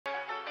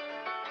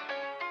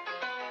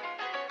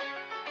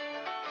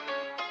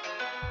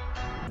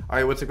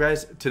Alright, what's up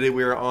guys? Today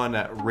we are on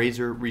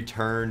Razor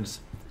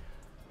Returns.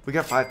 We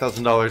got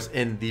 $5,000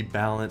 in the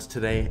balance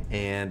today,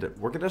 and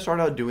we're going to start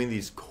out doing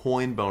these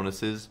coin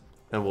bonuses,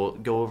 and we'll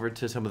go over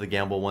to some of the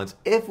gamble ones.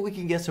 If we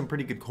can get some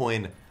pretty good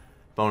coin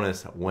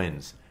bonus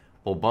wins,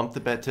 we'll bump the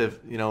bet to,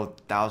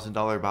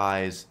 $1,000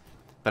 buys.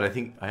 But I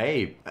think,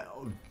 hey,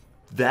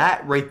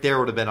 that right there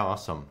would have been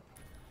awesome.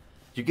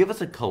 You give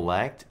us a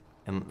collect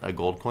and a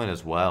gold coin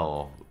as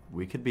well,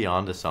 we could be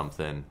onto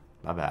something.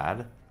 Not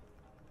bad.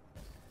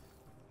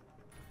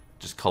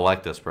 Just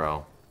collect us,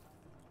 bro.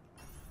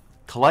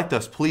 Collect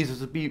us, please.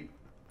 This would be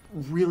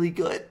really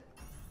good.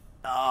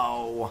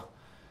 Oh.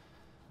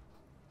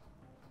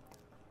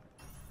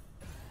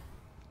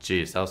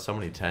 Jeez, that was so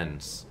many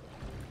tens.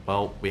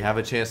 Well, we have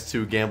a chance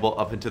to gamble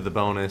up into the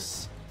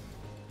bonus.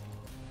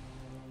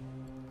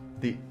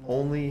 The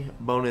only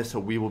bonus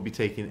we will be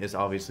taking is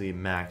obviously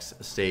max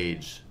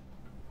stage.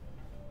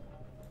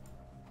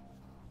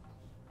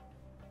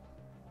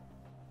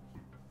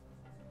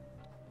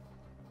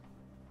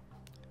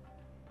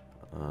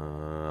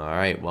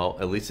 Alright, well,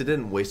 at least it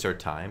didn't waste our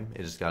time.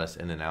 It just got us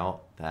in and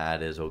out.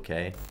 That is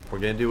okay. We're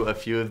going to do a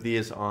few of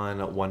these on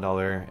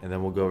 $1, and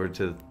then we'll go over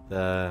to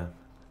the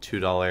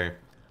 $2.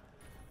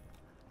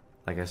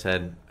 Like I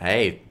said,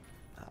 hey,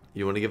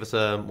 you want to give us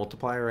a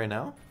multiplier right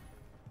now?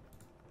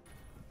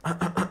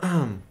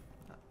 A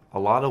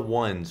lot of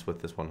ones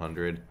with this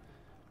 100.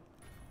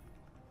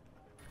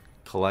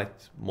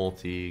 Collect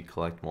multi,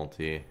 collect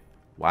multi.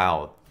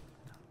 Wow.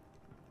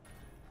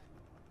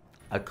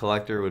 A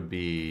collector would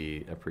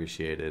be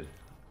appreciated,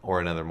 or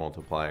another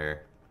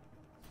multiplier.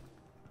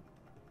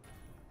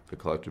 The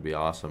collector would be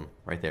awesome.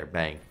 Right there,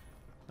 bang.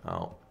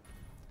 Oh.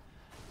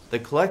 The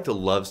collector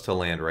loves to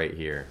land right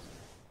here.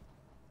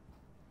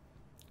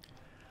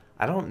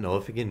 I don't know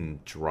if it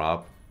can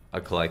drop a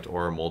collect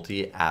or a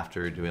multi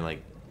after doing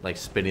like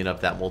spinning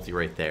up that multi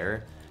right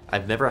there.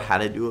 I've never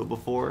had it do it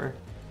before.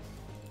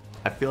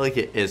 I feel like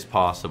it is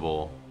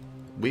possible.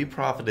 We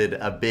profited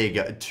a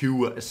big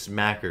 2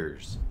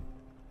 smackers.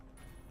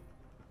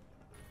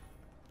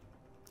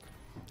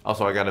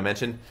 Also, I gotta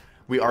mention,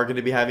 we are going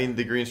to be having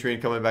the green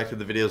screen coming back to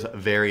the videos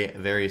very,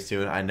 very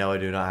soon. I know I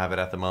do not have it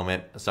at the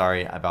moment.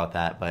 Sorry about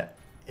that, but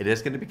it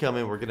is going to be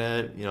coming. We're going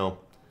to,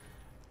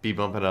 be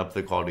bumping up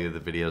the quality of the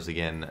videos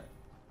again.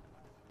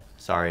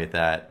 Sorry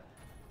that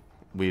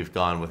we've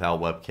gone without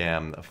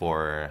webcam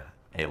for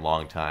a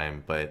long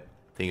time, but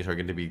things are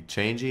going to be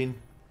changing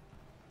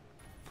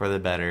for the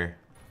better,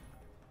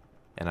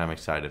 and I'm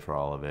excited for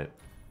all of it.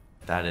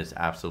 That is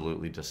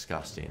absolutely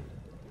disgusting.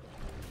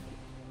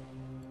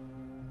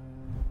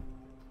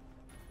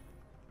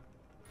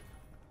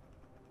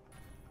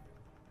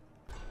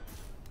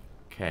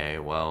 Okay,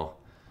 well,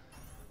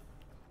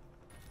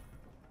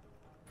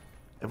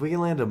 if we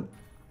can land a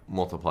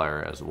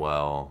multiplier as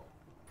well,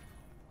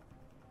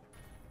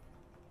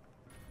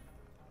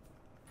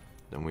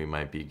 then we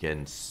might be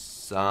getting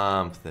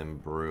something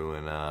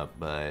brewing up.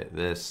 But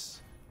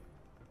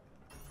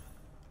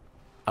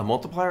a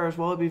multiplier as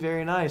well would be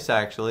very nice,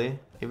 actually.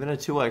 Even a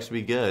 2x would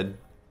be good.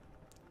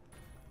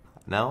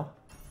 No?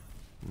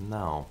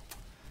 No.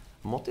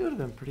 A multi would have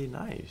been pretty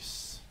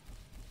nice.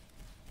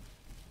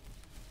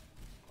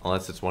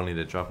 Unless it's wanting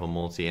to drop a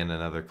multi and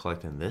another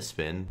collect in this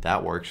spin.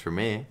 That works for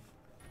me.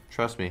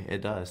 Trust me,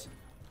 it does.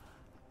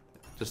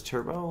 Does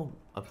turbo...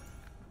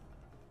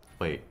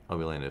 Wait, oh,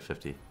 we landed at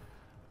 50.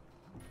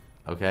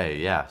 Okay,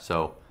 yeah,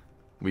 so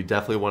we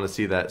definitely want to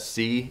see that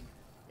C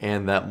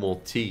and that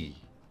multi.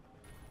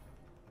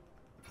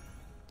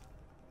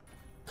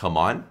 Come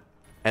on.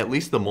 At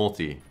least the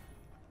multi.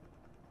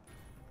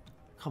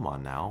 Come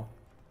on now.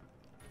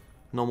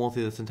 No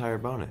multi this entire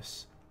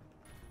bonus.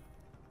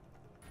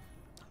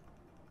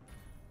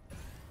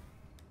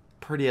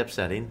 Pretty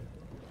upsetting.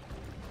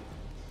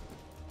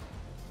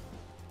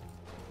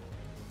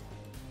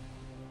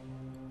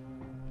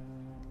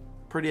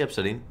 Pretty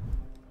upsetting.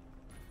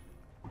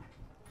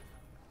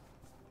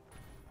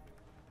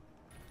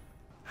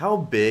 How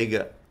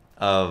big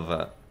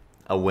of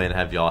a win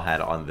have y'all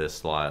had on this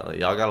slot?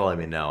 Y'all gotta let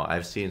me know.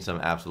 I've seen some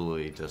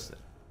absolutely just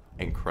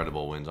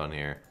incredible wins on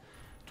here.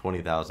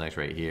 20,000x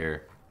right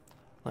here.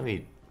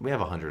 We have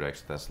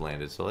 100x that's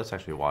landed, so let's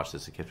actually watch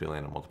this in case we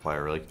land a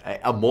multiplier. Like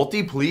a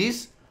multi,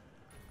 please?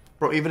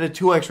 Bro, even a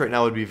 2x right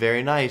now would be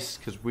very nice,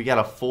 because we got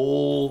a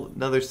full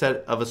another set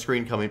of a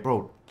screen coming.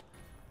 Bro,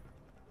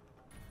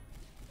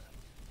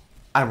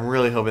 I'm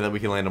really hoping that we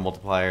can land a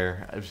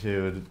multiplier.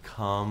 Dude,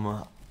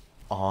 come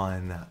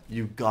on.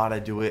 You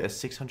gotta do it. A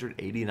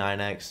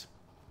 689x.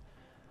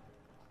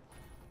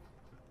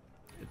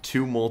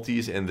 2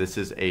 multis, and this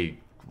is a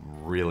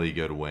really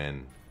good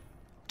win.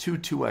 2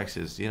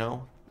 2x's,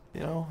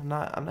 I'm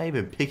not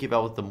even picky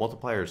about what the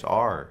multipliers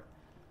are.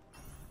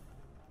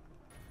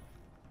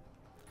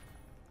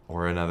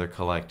 Or another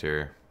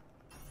collector.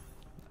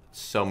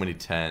 So many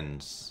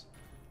 10s.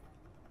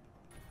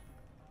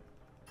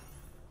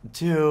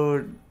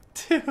 Dude,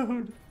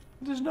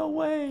 there's no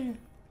way.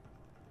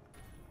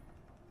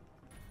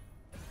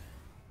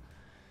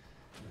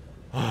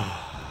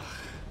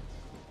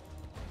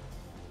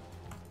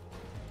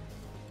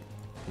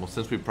 Well,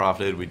 since we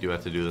profited, we do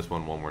have to do this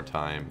one more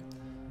time.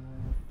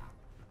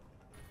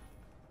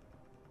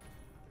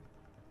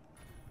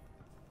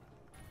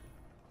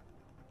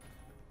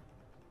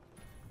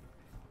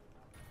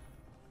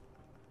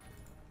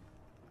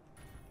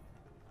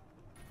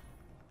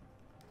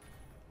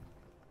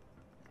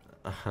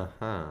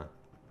 Uh-huh.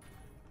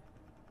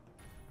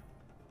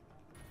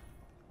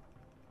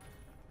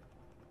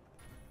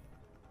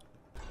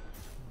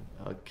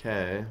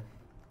 Okay.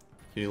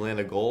 Can you land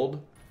a gold?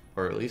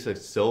 Or at least a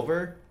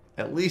silver?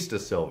 At least a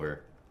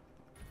silver.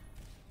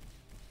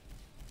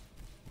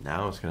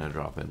 Now it's going to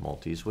drop in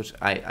multis, which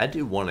I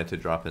do want it to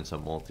drop in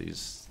some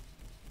multis.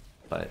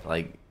 But,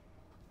 like,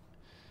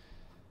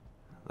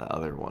 the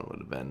other one would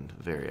have been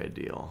very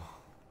ideal.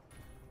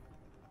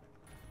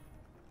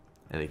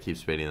 And it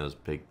keeps baiting those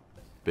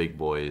big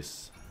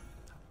boys.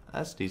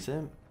 That's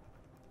decent.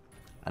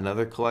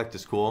 Another collect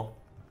is cool.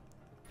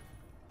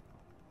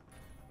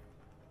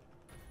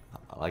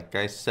 Like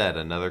I said,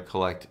 another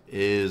collect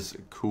is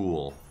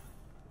cool.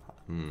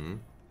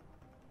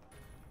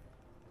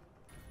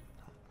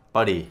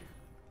 Buddy.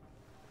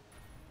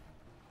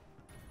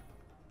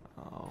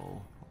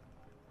 Oh.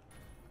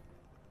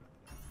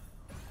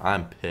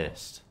 I'm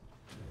pissed.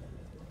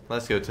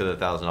 Let's go to the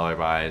 $1,000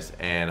 buys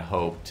and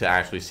hope to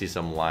actually see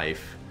some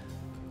life.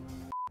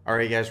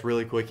 Alright guys,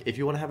 really quick, if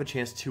you want to have a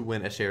chance to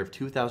win a share of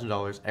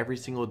 $2,000 every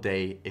single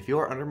day, if you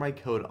are under my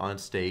code on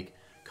stake,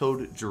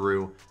 code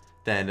Drew,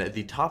 then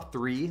the top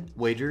 3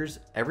 wagers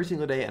every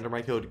single day under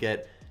my code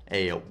get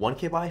a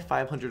 1K buy,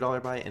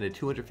 $500 buy, and a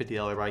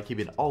 $250 buy,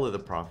 keeping all of the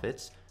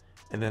profits.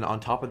 And then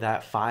on top of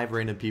that, 5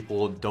 random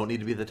people, don't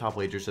need to be the top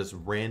wagers, just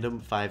random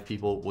 5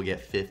 people will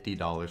get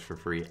 $50 for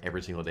free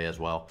every single day as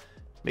well.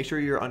 Make sure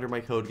you're under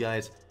my code,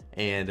 guys,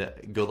 and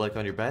good luck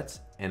on your bets,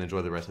 and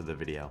enjoy the rest of the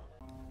video.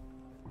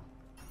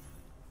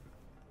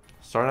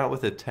 Start out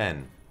with a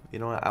 10. You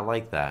know what? I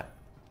like that.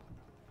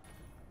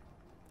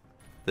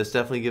 This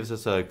definitely gives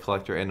us a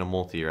collector and a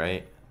multi,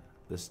 right?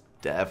 This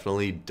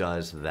definitely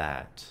does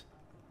that.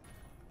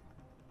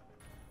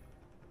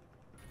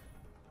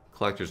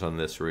 Collector's on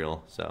this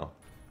reel, so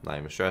not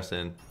even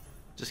stressing.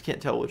 Just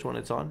can't tell which one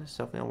it's on. It's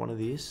definitely on one of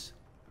these,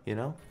 you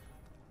know?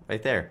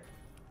 Right there.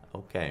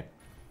 Okay.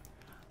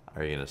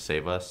 Are you gonna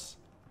save us?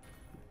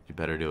 You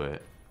better do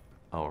it.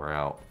 Oh, we're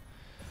out.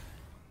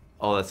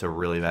 Oh, that's a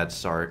really bad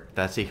start.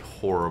 That's a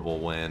horrible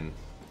win.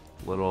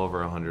 A little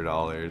over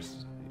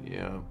 $100.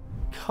 Yeah.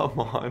 Come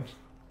on.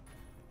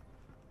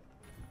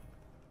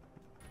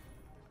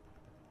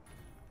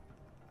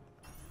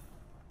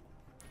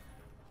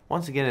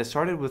 Once again, it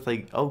started with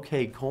like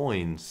okay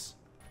coins.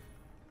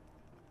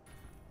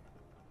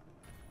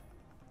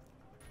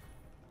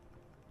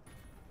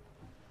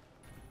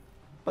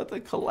 But the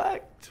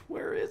collect,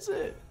 where is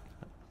it?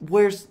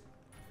 Where's...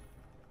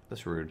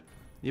 That's rude.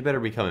 You better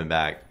be coming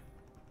back.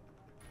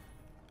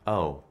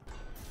 Oh.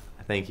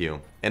 Thank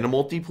you. And a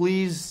multi,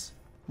 please.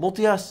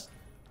 Multi us.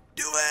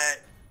 Do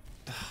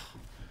it.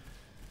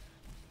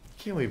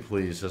 Can we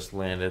please just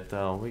land it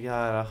though? We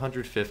got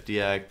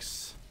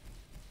 150x.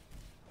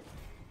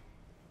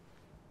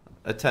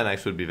 A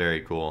 10x would be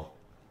very cool.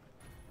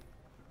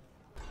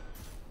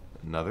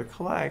 Another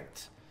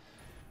collect.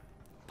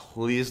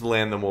 Please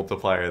land the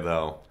multiplier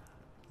though.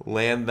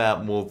 Land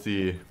that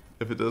multi.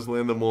 If it does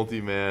land the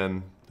multi,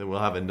 man, then we'll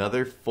have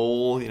another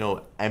full, you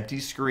know, empty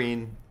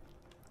screen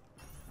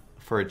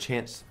for a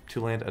chance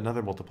to land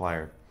another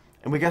multiplier.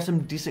 And we got some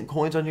decent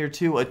coins on here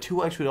too. A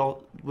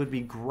 2x would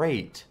be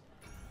great.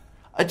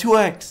 A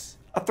 2x,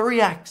 a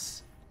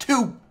 3x,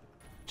 2.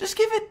 Just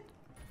give it.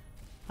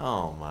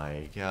 Oh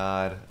my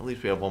god. At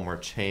least we have one more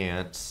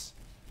chance.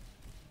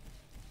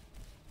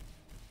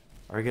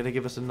 Are you gonna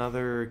give us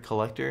another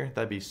collector?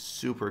 That'd be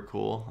super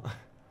cool.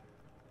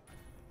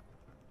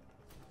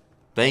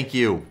 Thank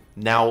you.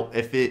 Now,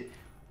 if it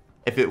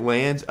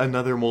lands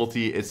another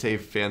multi, it's a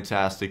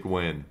fantastic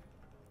win.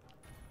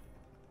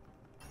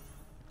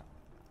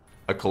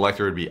 A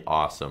collector would be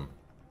awesome.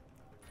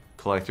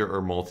 Collector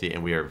or multi,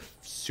 and we are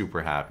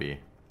super happy.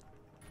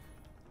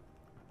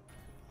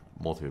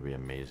 Multi would be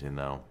amazing,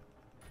 though.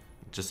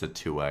 Just a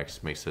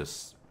 2x makes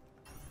this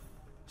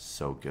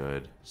so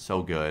good.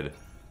 So good.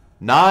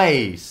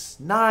 Nice!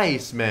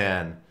 Nice,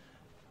 man!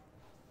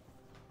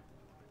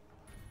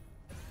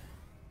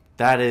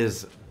 That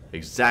is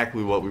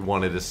exactly what we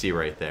wanted to see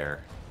right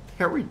there.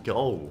 There we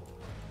go.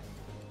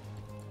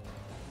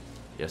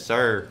 Yes,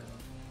 sir.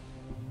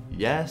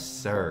 Yes,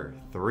 sir.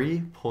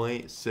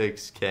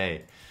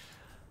 3.6K.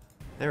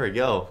 There we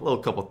go. A little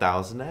couple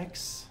thousand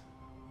X.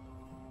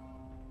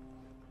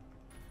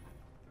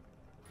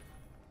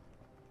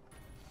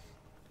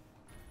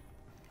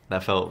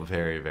 That felt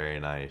very, very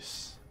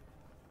nice.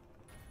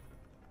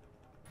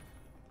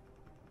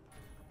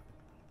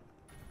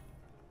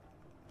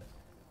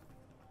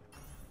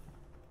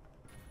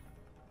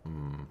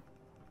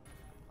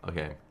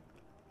 Okay.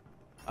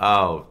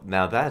 Oh,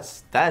 now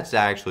that's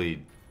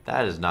actually,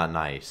 that is not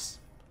nice.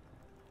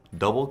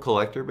 Double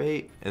collector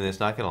bait and it's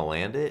not gonna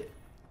land it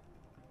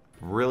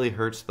really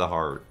hurts the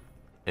heart.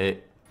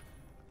 It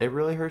It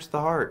really hurts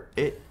the heart.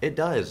 It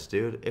does,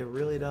 dude. It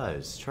really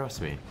does.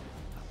 Trust me.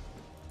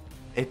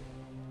 It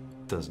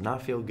does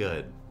not feel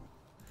good.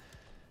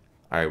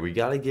 Alright, we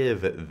gotta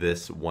give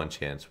this one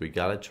chance. We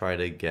gotta try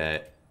to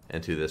get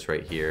into this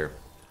right here.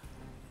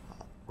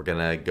 We're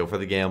gonna go for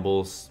the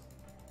gambles.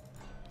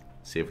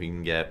 See if we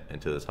can get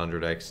into this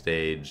 100x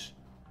stage.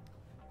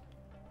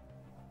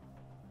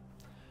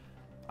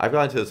 I've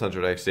gone to this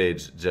 100x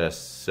stage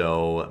just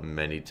so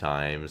many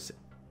times.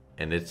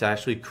 And it's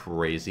actually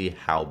crazy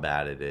how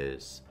bad it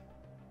is.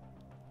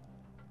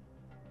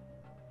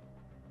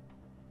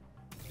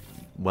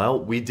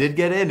 Well, we did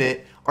get in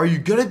it. Are you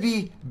gonna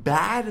be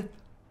bad?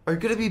 Are you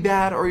gonna be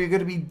bad or are you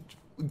gonna be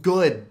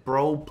good,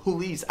 bro?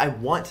 Please, I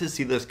want to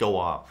see this go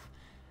off.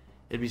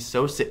 It'd be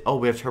so sick. Oh,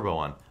 we have turbo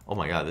on. Oh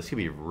my god, this could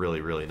be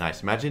really, really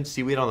nice. Imagine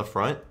seaweed on the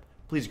front.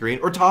 Please, green.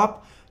 Or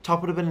top.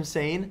 Top would have been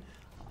insane.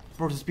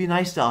 Bro, just be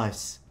nice to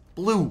us.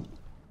 Blue.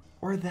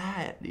 Or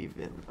that,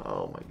 even.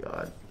 Oh my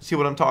god. See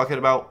what I'm talking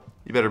about?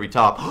 You better be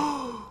top.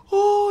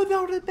 Oh,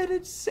 that would have been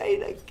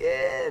insane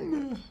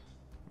again.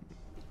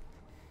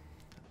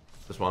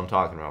 This is what I'm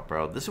talking about,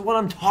 bro. This is what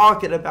I'm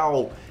talking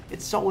about.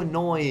 It's so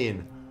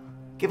annoying.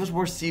 Give us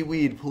more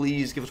seaweed,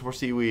 please. Give us more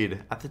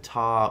seaweed. At the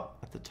top.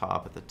 At the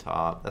top. At the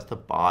top. That's the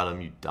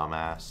bottom, you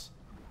dumbass.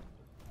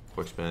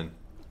 Quick spin.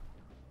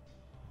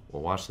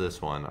 Well, watch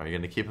this one. Are you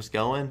going to keep us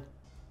going?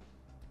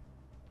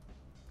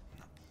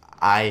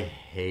 I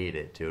hate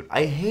it, dude.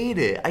 I hate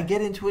it. I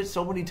get into it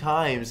so many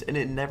times, and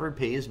it never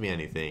pays me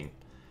anything.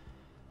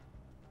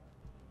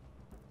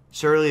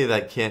 Surely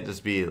that can't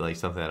just be, like,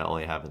 something that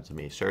only happens to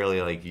me.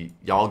 Surely, like,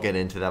 y'all get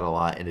into that a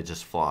lot, and it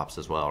just flops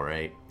as well,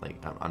 right? Like,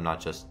 I'm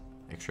not just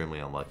extremely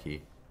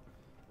unlucky.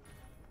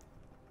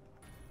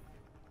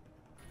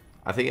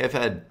 I think I've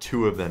had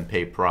 2 of them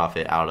pay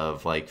profit out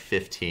of, like,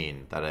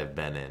 15 that I've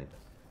been in.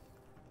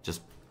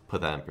 Just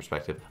put that in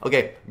perspective.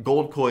 Okay,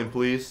 gold coin,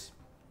 please.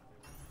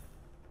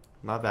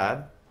 Not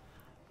bad.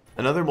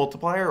 Another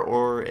multiplier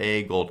or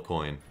a gold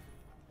coin?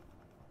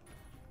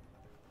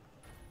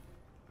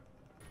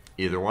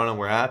 Either one and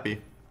we're happy.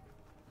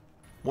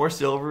 More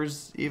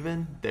silvers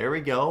even. There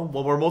we go.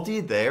 One more multi.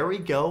 There we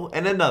go.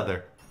 And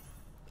another.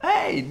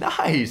 Hey,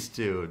 nice,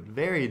 dude.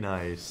 Very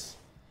nice.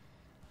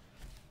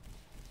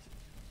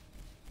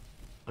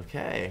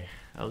 Okay.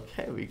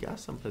 Okay, we got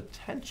some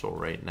potential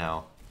right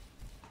now.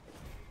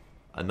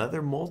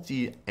 Another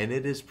multi and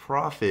it is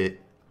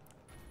profit.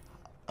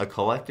 A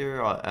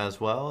collector as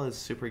well is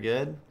super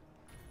good.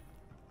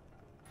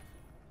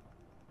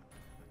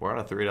 We're on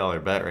a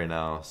 $3 bet right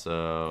now,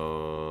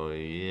 so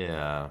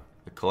yeah,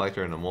 a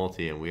collector and a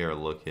multi, and we are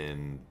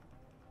looking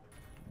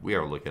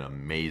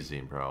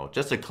amazing, bro.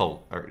 Just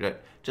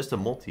a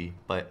multi,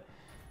 but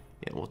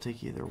yeah, we'll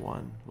take either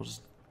one. We'll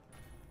just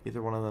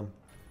either one of them,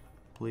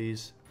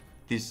 please.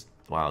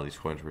 Wow, these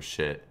coins were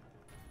shit.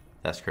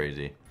 That's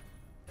crazy.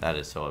 That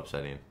is so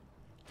upsetting.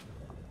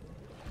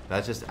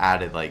 That just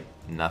added like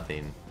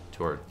nothing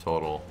to our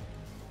total.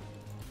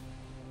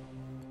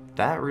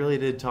 That really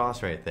did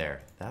toss right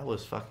there. That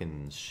was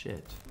fucking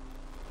shit.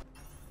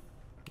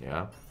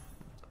 Yeah.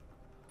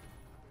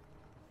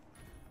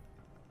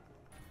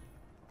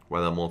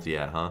 Where that multi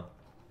at, huh?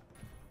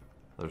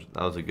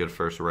 That was a good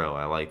first row.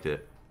 I liked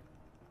it.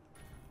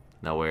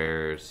 Now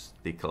where's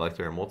the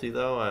collector and multi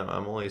though?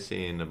 I'm only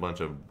seeing a bunch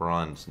of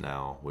bronze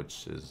now,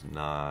 which is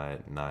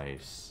not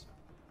nice.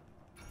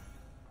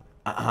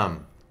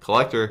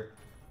 Collector,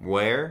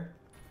 where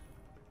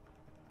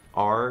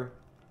are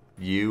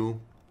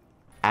you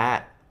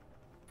at?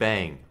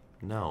 Bang.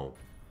 No.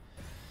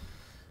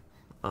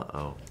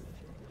 Uh-oh.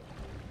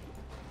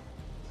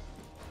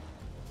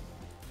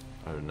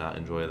 I do not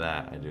enjoy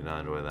that. I do not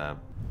enjoy that.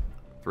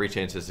 3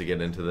 chances to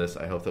get into this.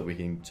 I hope that we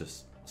can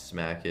just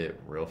smack it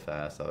real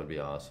fast. That would be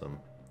awesome.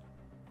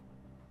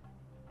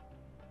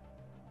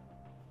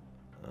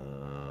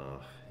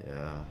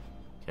 Yeah.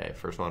 Okay,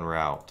 first one we're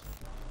out.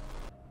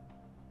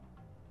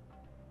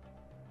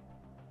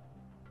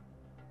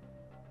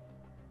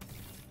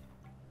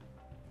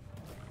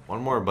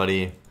 One more,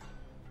 buddy.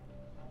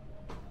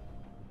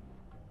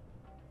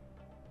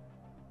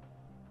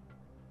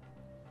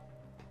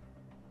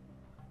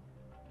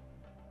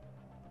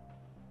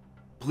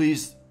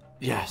 Please.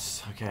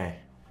 Yes. Okay.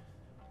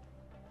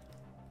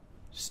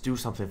 Just do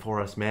something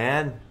for us,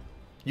 man.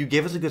 You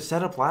gave us a good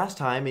setup last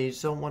time and you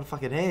just don't want to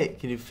fucking hit.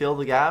 Can you fill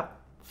the gap?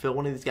 Fill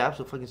one of these gaps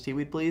with fucking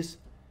seaweed, please?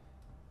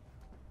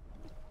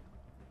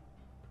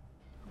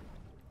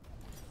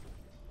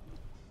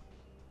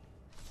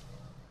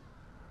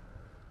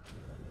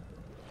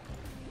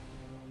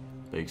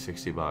 Big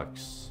 60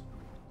 bucks.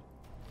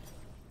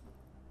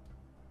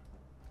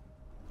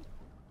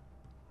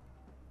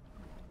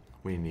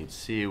 We need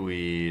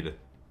seaweed.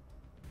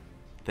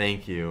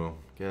 Thank you.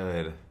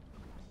 Good.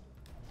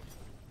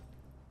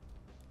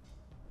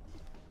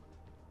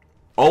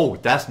 Oh,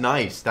 that's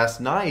nice. That's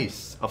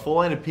nice. A full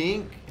line of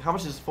pink? How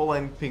much is full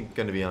line of pink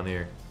going to be on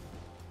here?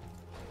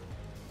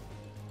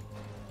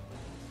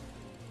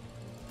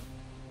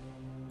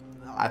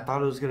 I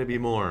thought it was going to be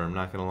more. I'm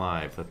not going to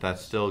lie. But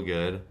that's still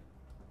good.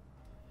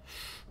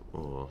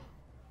 Oh.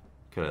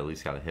 Could at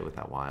least got a hit with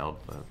that wild,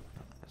 but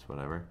that's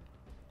whatever.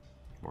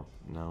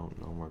 No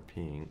more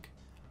pink.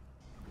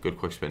 Good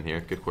quick spin here.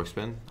 Good quick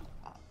spin.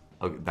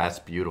 Oh, that's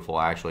beautiful,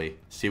 actually.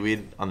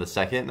 Seaweed on the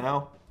second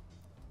now.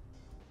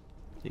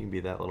 You can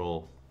be that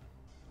little,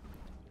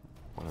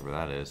 whatever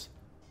that is.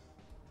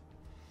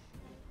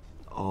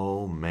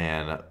 Oh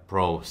man,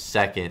 bro,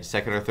 second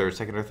or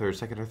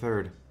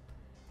third.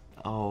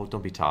 Oh,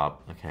 don't be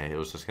top. Okay, it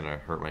was just gonna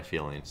hurt my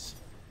feelings.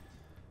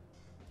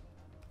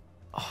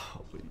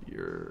 Oh,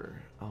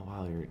 oh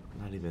wow, you're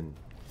not even,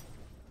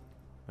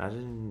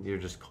 imagine you're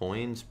just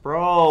coins.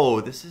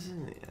 Bro, this is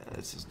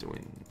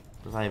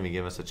not even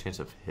giving us a chance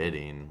of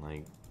hitting.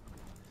 Like,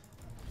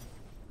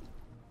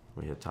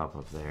 we hit top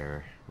up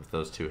there with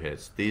those two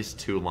hits. These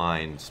two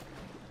lines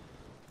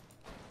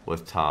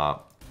with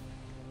top.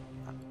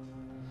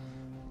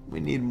 We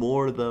need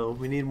more though.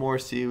 We need more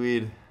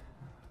seaweed.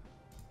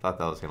 Thought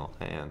that was gonna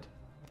land.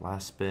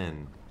 Last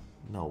spin.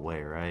 No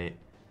way, right?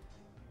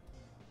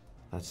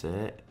 That's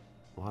it?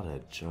 What a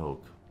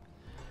joke.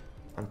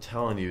 I'm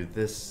telling you,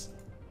 this,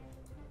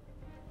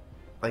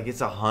 like,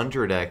 it's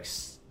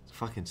 100x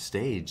fucking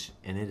stage,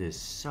 and it is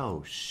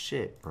so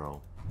shit,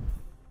 bro.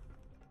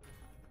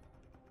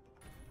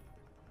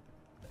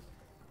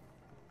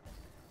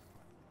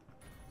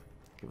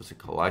 Give us a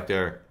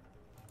collector.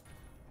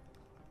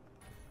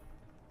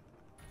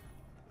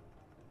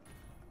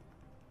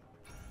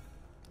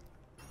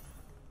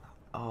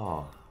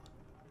 Oh.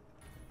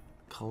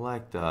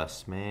 Collect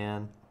us,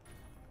 man.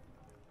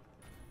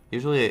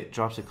 Usually it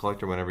drops a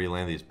collector whenever you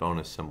land these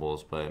bonus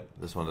symbols, but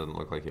this one doesn't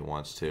look like it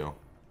wants to.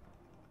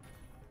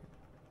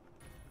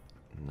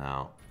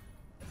 No.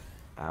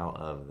 Out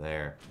of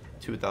there.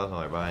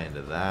 $2,000 buy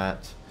into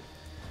that.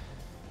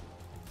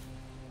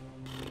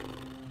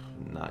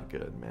 Not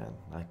good, man.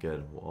 Not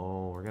good.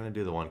 Whoa, we're gonna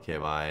do the 1K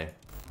buy.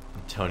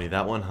 Tony,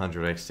 that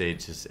 100x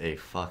stage is a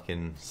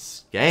fucking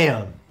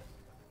scam.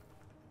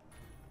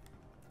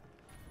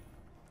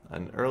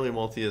 An early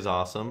multi is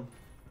awesome.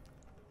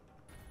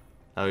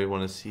 Now we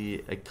want to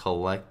see a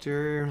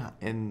collector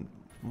and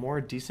more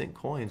decent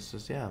coins.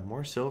 Just, yeah,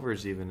 more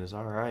silvers even is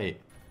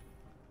alright.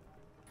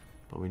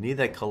 But we need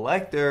that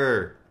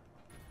collector.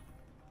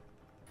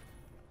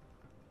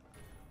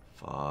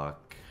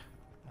 Fuck.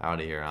 Out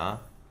of here, huh?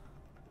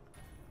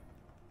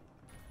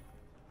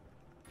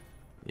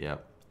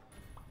 Yep.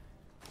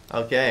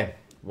 Okay,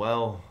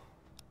 well,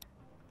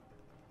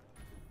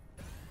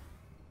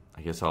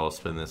 I guess I'll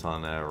spin this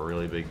on a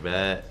really big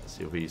bet.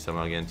 See if we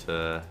somehow get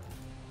into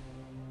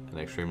an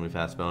extremely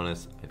fast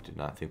bonus. I do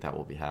not think that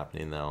will be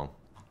happening though.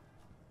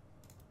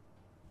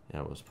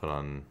 Yeah, let's put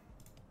on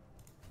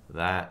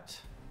that.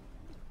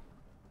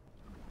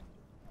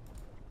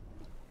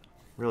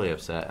 Really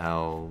upset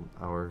how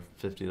our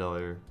 $50,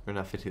 or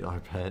not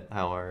 $50 bet,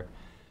 how our,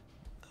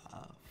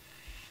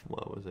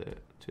 what was it,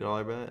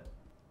 $2 bet?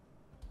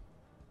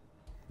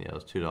 Yeah, it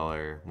was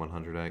 $2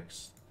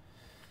 100x.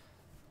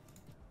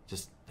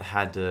 Just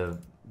had to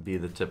be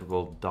the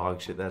typical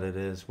dog shit that it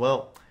is.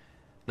 Well,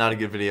 not a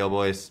good video,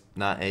 boys.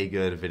 Not a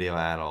good video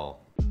at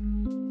all.